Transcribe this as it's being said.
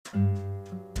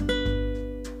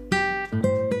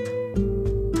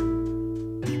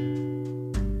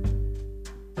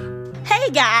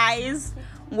guys,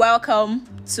 welcome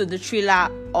to the thriller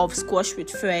of Squash with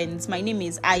Friends. My name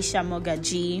is Aisha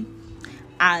Mogaji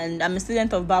and I'm a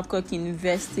student of Babcock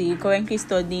University, currently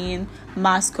studying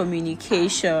mass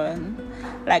communication.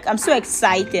 I'm so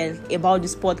excited about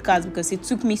this podcast because it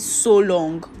took me so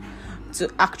long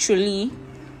to actually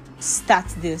start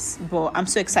this, but I'm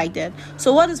so excited.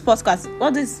 So what this podcast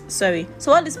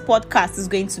is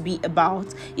going to be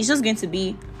about, it's just going to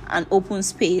be an open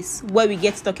space where we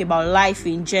get to talk about life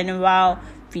in general,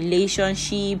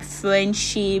 relationship,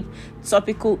 friendship,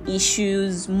 topical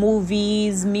issues,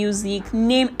 movies, music,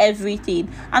 name everything.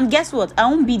 And guess what? I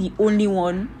won't be the only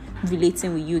one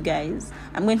relating with you guys.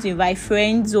 I'm going to invite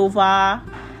friends over,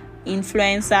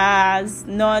 influencers,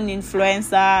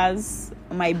 non-influencers,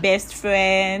 my best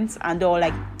friends, and all.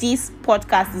 This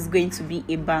podcast is going to be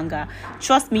a banger.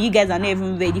 Trust me, you guys are not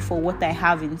even ready for what I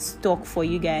have in stock for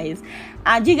you guys,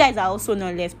 and you guys are also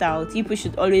not left out. People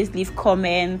should always leave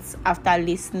comments after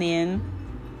listening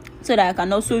so that I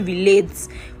can also relate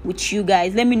with you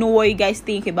guys. Let me know what you guys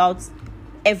think about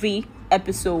every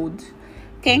episode.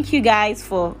 Thank you guys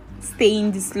for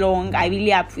staying this long. I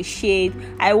really appreciate.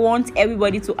 I want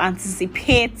everybody to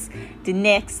anticipate the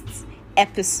next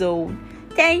episode.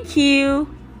 Thank you.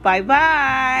 Bye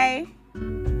bye.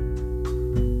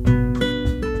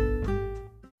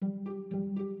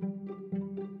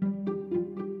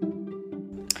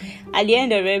 At the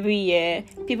end of every year,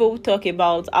 people talk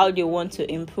about how they want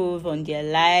to improve on their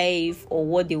life or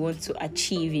what they want to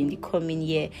achieve in the coming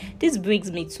year. This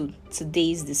brings me to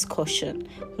today's discussion,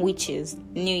 which is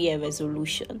New Year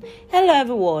resolution. Hello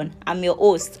everyone, I'm your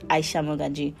host, Aisha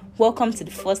Mogaji. Welcome to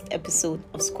the first episode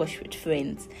of Squash with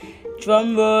Friends.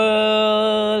 Drum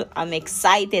roll! I'm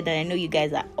excited, and I know you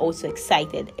guys are also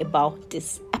excited about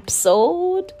this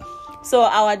episode. So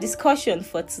our discussion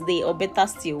for today, or better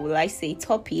still, will I say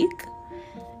topic?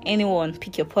 Anyone,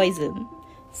 pick your poison.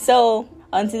 So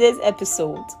on today's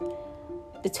episode,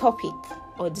 the topic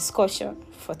or discussion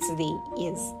for today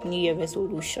is New Year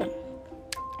resolution.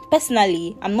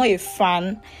 Personally, I'm not a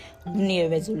fan of New Year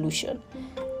resolution.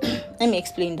 Let me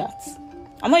explain that.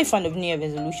 I'm not a fan of New Year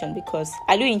resolution because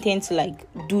I don't intend to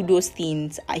do those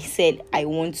things I said I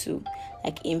want to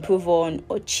improve on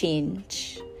or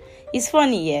change. It's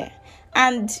funny, yeah.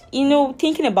 And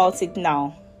thinking about it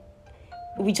now,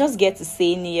 we just get to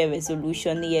say New Year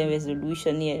resolution, New Year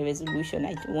resolution, New Year resolution.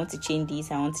 I want to change this,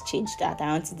 I want to change that, I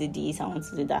want to do this, I want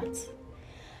to do that.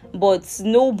 But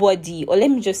nobody, or let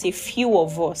me just say few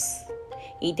of us,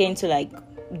 intend to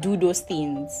do those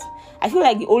things. I feel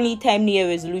the only time New Year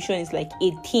resolution is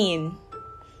 18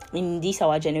 in this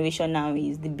our generation now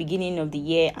is the beginning of the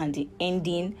year and the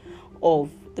ending of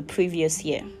the previous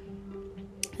year.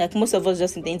 Most of us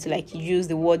just intend to use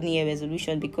the word New Year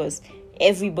resolution because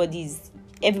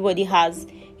everybody has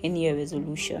a New Year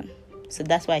resolution. So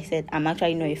that's why I said I'm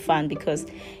actually not a fan, because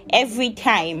every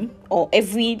time or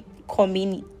every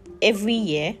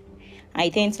year I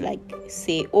tend to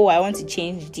say, oh, I want to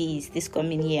change this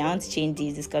coming year. I want to change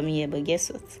this coming year. But guess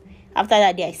what? After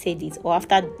that day I said it, or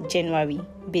after January,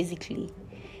 basically,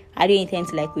 I don't intend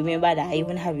to remember that I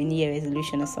even have a New Year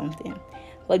resolution or something.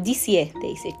 But this year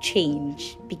there is a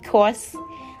change because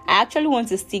I actually want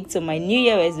to stick to my New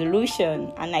Year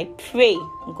resolution, and I pray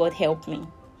God help me.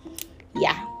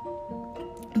 Yeah.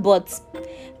 But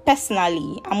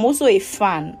personally, I'm also a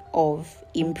fan of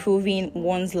improving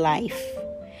one's life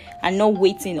and not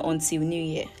waiting until New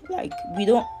Year. We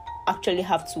don't actually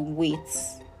have to wait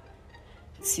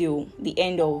till the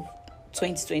end of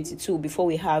 2022 before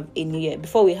we have a New Year,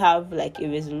 before we have a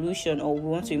resolution or we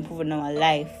want to improve on our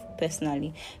life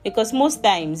personally. Because most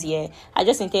times, I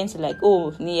just intend to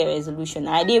New Year resolution.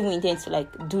 I didn't even intend to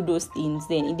do those things.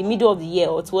 Then in the middle of the year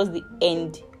or towards the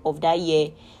end of that year,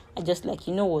 I just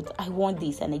you know what, I want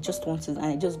this and I just want it and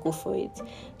I just go for it.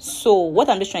 So what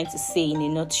I'm just trying to say in a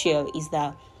nutshell is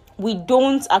that we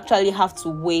don't actually have to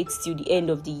wait till the end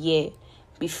of the year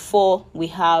before we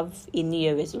have a New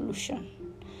Year resolution.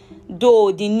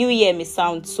 Though the new year may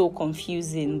sound so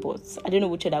confusing, but I don't know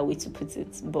which other way to put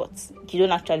it. But you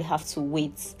don't actually have to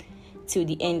wait till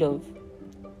the end of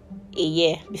a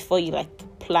year before you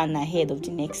plan ahead of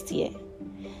the next year.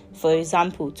 For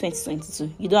example,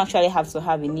 2022, you don't actually have to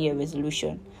have a New Year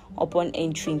resolution upon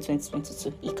entering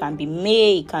 2022. It can be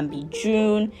May, it can be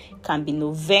June, it can be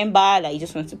November, you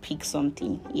just want to pick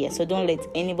something. So don't let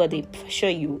anybody pressure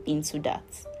you into that.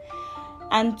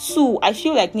 And two, I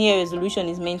feel New Year resolution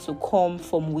is meant to come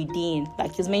from within.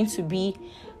 It's meant to be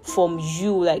from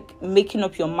you, making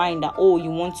up your mind that, oh, you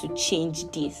want to change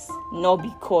this. Not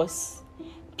because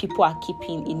people are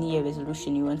keeping a New Year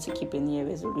resolution, you want to keep a New Year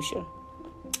resolution.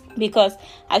 Because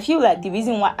I feel like the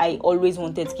reason why I always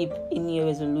wanted to keep a New Year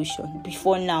resolution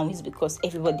before now is because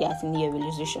everybody has a New Year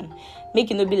resolution.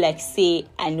 Make it not be like, say,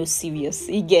 I know serious.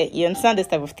 You understand this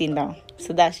type of thing now.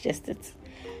 So that's just it.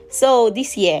 So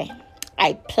this year,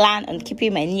 I plan on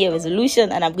keeping my New Year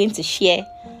resolution, and I'm going to share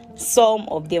some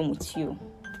of them with you.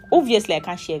 Obviously, I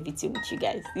can't share everything with you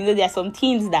guys. There are some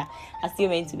things that are still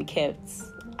meant to be kept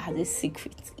as a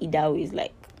secret. Either way, is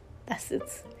like, that's it.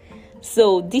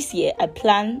 So this year, I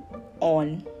plan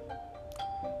on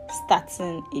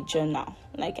starting a journal.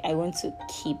 Like, I want to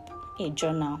keep a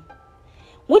journal,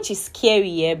 which is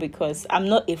scary, because I'm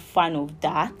not a fan of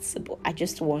that, but I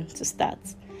just want to start.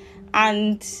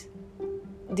 And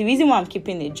the reason why I'm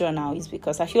keeping a journal is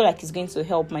because I feel like it's going to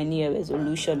help my New Year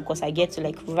resolution, because I get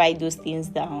to write those things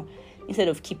down instead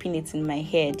of keeping it in my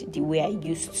head the way I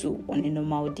used to on a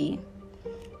normal day.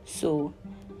 So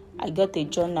I got a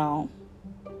journal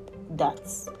that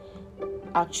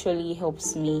actually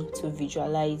helps me to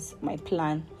visualize my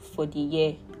plan for the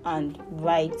year and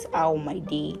write how my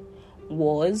day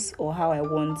was or how I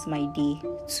want my day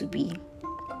to be.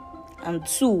 And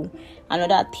 2,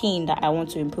 another thing that I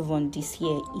want to improve on this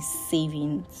year is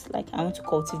savings. I want to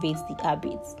cultivate the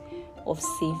habit of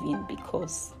saving,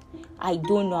 because I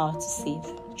don't know how to save.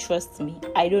 Trust me,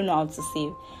 I don't know how to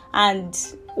save. And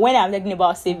when I'm talking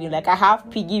about saving, I have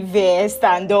Piggyvest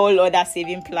and all other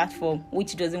saving platform,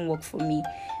 which doesn't work for me,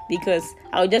 because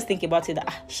I'll just think about it.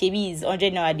 Shebi is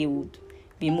 100 now, they would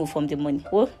be moved from the money.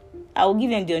 Well, I will give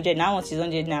them the 100 now. How much is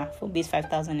 100 now for base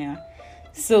 5,000 naira?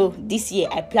 So this year,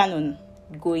 I plan on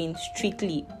going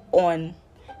strictly on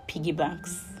piggy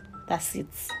banks. That's it.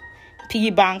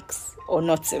 Piggy banks or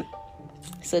nothing.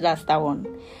 So that's that one.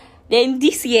 Then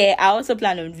this year, I also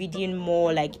plan on reading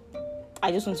more.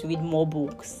 I just want to read more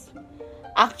books.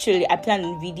 Actually, I plan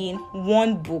on reading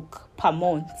 1 book per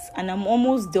month, and I'm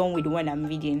almost done with the one I'm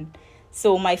reading.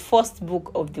 So my first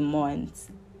book of the month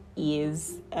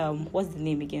is what's the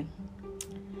name again?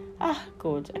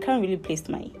 God, I can't really place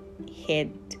my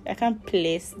head. I can't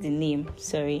place the name.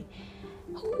 Sorry.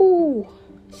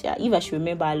 If I should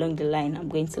remember along the line, I'm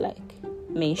going to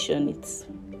mention it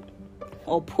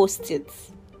or post it.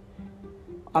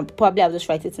 Probably I'll just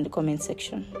write it in the comment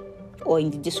section or in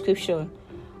the description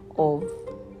of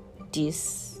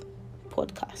this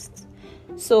podcast.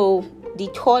 So the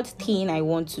third thing I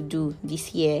want to do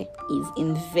this year is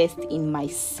invest in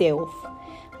myself.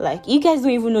 You guys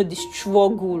don't even know the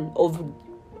struggle of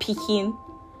picking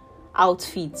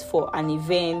outfits for an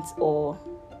event, or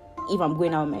if I'm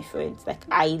going out with my friends.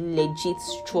 I legit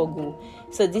struggle.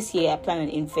 So this year I plan on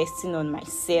investing on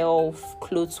myself,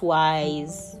 clothes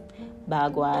wise,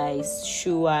 bag wise,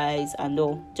 shoe wise, and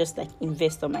all. Just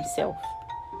invest on myself.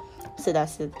 So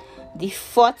that's it. The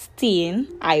fourth thing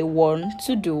I want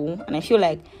to do, and I feel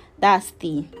like that's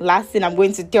the last thing I'm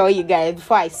going to tell you guys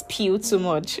before I spill too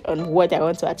much on what I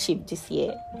want to achieve this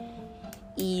year,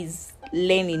 is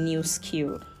learn a new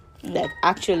skill.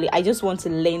 Actually, I just want to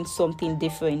learn something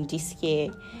different this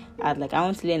year. I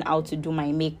want to learn how to do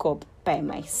my makeup by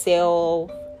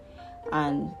myself,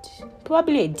 and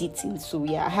probably editing. So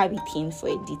yeah, I have a thing for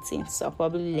editing, so I'll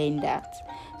probably learn that.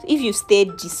 So if you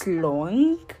stayed this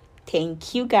long,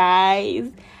 thank you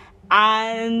guys,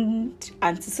 and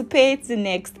anticipate the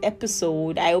next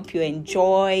episode. I hope you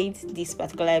enjoyed this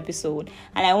particular episode,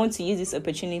 and I want to use this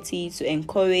opportunity to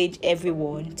encourage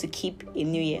everyone to keep a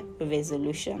New Year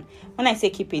resolution. When I say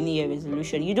keep a New Year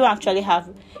resolution, you don't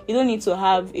need to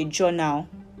have a journal.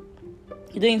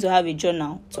 You don't need to have a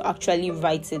journal to actually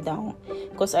write it down,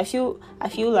 because I feel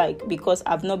like, because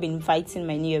I've not been writing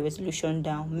my New Year resolution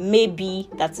down, maybe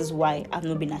that is why I've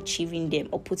not been achieving them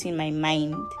or putting my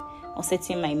mind or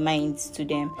setting my mind to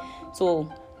them.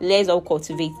 So let's all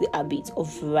cultivate the habit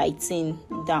of writing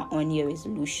down on your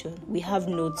resolution. We have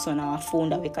notes on our phone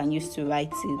that we can use to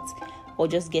write it, or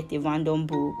just get a random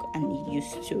book and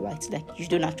use to write. You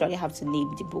don't actually have to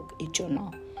name the book a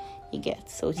journal. You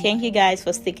get. So thank you guys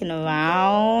for sticking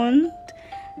around.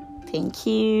 Thank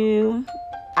you.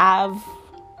 Have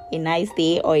a nice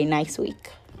day or a nice week.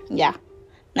 Yeah,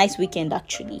 nice weekend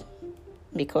actually,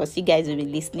 because you guys will be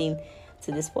listening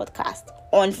to this podcast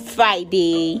on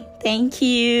Friday. Thank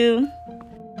you.